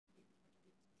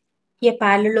A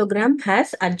parallelogram has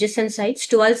adjacent sides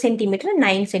 12 cm,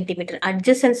 9 cm.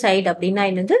 Adjacent side அப்படின்னா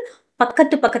என்னது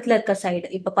பக்கத்துல இருக்க சைடு.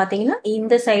 இப்ப பாத்தீங்கன்னா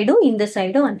இந்த சைடும்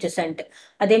adjacent.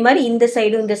 அதே மாதிரி இந்த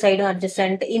சைடும்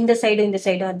adjacent, இந்த சைடும்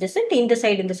adjacent, இந்த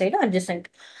சைடும் adjacent.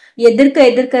 எதிர்க்க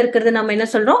இருக்கிறது நம்ம என்ன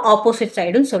சொல்றோம்? Opposite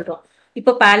sideன்னு சொல்றோம்.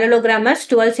 இப்ப parallelogram has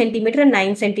 12 cm,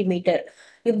 9 cm.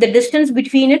 If the distance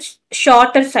between its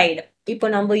shorter side, இப்போ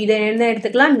நம்ம இதை என்ன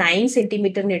எடுத்துக்கலாம்? 9 cm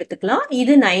எடுத்துக்கலாம்.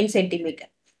 இது 9 cm.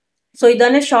 So,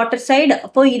 இதான shorter side.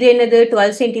 அப்போ இது என்னது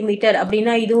 12 cm.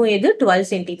 அப்படின்னா இதுவும் எது 12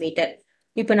 cm.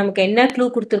 இப்போ நமக்கு என்ன clue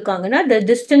கொடுத்திருக்காங்கன்னா the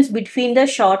distance between the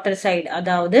shorter side.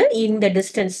 அதாவது இந்த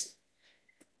distance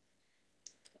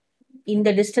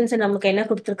நமக்கு என்ன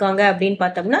கொடுத்திருக்காங்க அப்படின்னு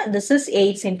பார்த்தோம்னா this is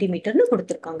 8 cm னு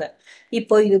கொடுத்திருக்காங்க.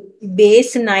 இப்போ இது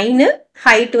base 9,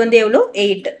 height வந்து எவ்வளோ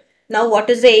 8. Now what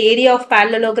is the area of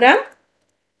parallelogram?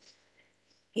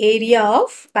 Area of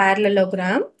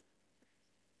parallelogram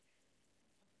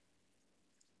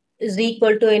is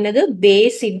equal to another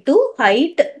base into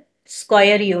height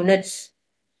square units.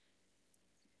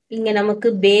 இங்க நமக்கு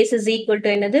base is equal to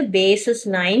another base is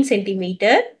 9 cm.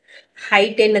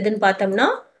 Height என்னதுன்னு பார்த்தோம்னா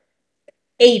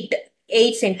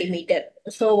 8 cm.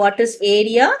 So what is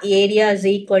area? Area is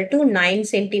equal to 9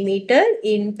 cm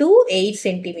into 8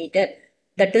 cm.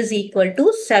 That is equal to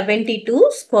 72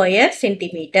 square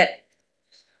centimeter.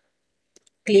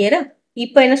 Clear?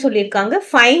 இப்போ என்ன சொல்லிருக்காங்க?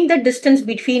 Find the distance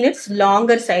between its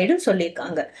longer side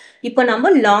சொல்லிருக்காங்க. இப்போ நம்ம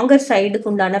longer side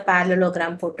குண்டான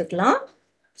parallelogram போட்டுக்கலாம்.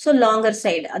 So longer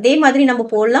side. அதே மாதிரி நம்ம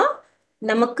போடலாம்.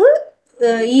 நமக்கு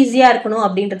ஈஸியா இருக்கணும்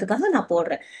அப்படின்றதுக்காக நான்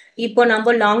போடுறேன். இப்போ நம்ம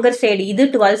longer side இது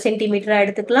 12 cm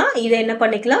எடுத்துக்கலாம். இதை என்ன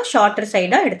பண்ணிக்கலாம்? Shorter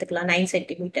side எடுத்துக்கலாம் 9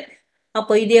 cm.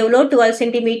 அப்போ இது எவ்வளோ 12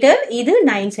 cm, இது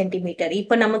 9 cm.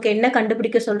 இப்போ நமக்கு என்ன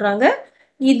கண்டுபிடிக்க சொல்றாங்க?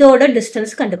 இதோட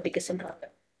distance கண்டுபிடிக்க சொல்றாங்க.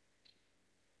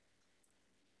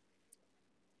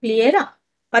 கிளியரா?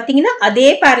 பாத்தீங்கன்னா அதே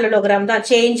parallelogram தான்,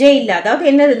 சேஞ்சே இல்ல. அதாவது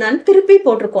என்னதுன்னு திருப்பி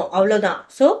போட்டிருக்கோம், அவ்வளவுதான்.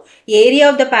 So area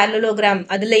of the parallelogram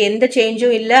அதுல எந்த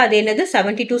சேஞ்சும் இல்ல. அது என்னது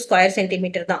 72 ஸ்கொயர்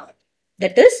சென்டிமீட்டர் தான்.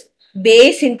 That is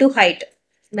base into height.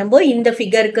 நம்ம இந்த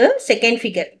ஃபிகருக்கு second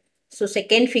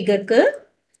ஃபிகருக்கு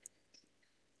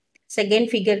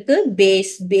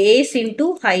base into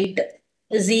height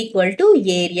is equal to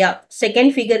area.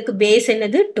 Second ஃபிகருக்கு base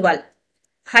என்னது 12,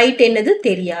 ஹைட் என்னது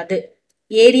தெரியாது.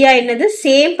 ஏரியா என்னது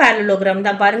சேம் parallelogram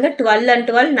தான். பாருங்க 12 and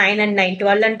 12 9 and 9,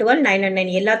 12 and 12 9 and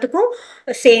 9 எல்லாத்துக்கும்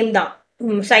சேம் தான்.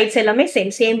 சைட்ஸ் எல்லாமே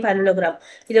சேம் parallelogram.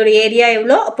 இதோட ஏரியா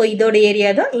எவ்வளோ? அப்போ இதோட ஏரியா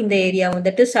தான் இந்த ஏரியா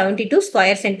வந்துட்டு 72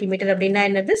 ஸ்கொயர் சென்டிமீட்டர். அப்படின்னா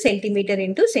என்னது centimetre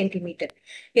into centimetre.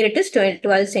 It is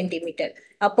 12 centimetre.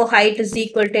 அப்போ ஹைட் இஸ்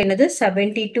ஈக்குவல் டு என்னது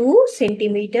 72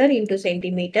 சென்டிமீட்டர் இன்டூ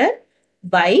சென்டிமீட்டர்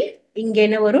பை இங்க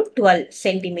என்ன வரும் 12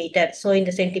 சென்டிமீட்டர். ஸோ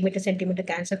இந்த சென்டிமீட்டர்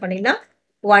கேன்சல் பண்ணிடலாம்.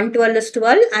 112 is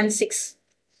 12 and 6.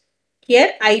 Here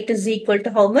height is equal to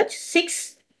how much? 6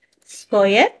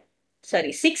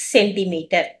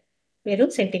 centimeter.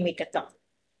 வெறும் சென்டிமீட்டர் தான்.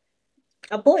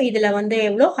 அப்போ இதுல வந்து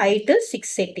எவ்வளோ ஹைட் 6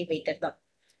 சென்டிமீட்டர் தான்.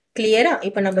 கிளியரா?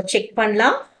 இப்போ நம்ம செக்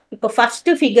பண்ணலாம். இப்போ ஃபர்ஸ்ட்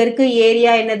ஃபிகருக்கு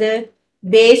ஏரியா என்னது?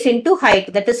 Base into height,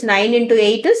 that is 9 into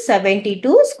 8 is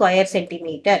 72 square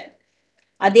centimetre.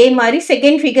 அதே மாதிரி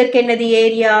செகண்ட் ஃபிகருக்கு என்னது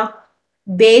ஏரியா?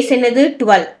 பேஸ் என்னது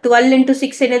 12 into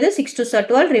 6 என்னது 6 to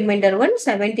 12, reminder 1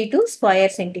 72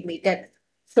 square centimetre.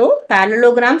 So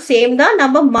parallelogram same தான்,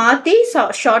 நம்ம மாத்தி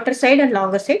shorter side and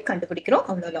longer side கண்டுபிடிக்கிறோம்,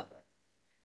 அவ்வளோதான்.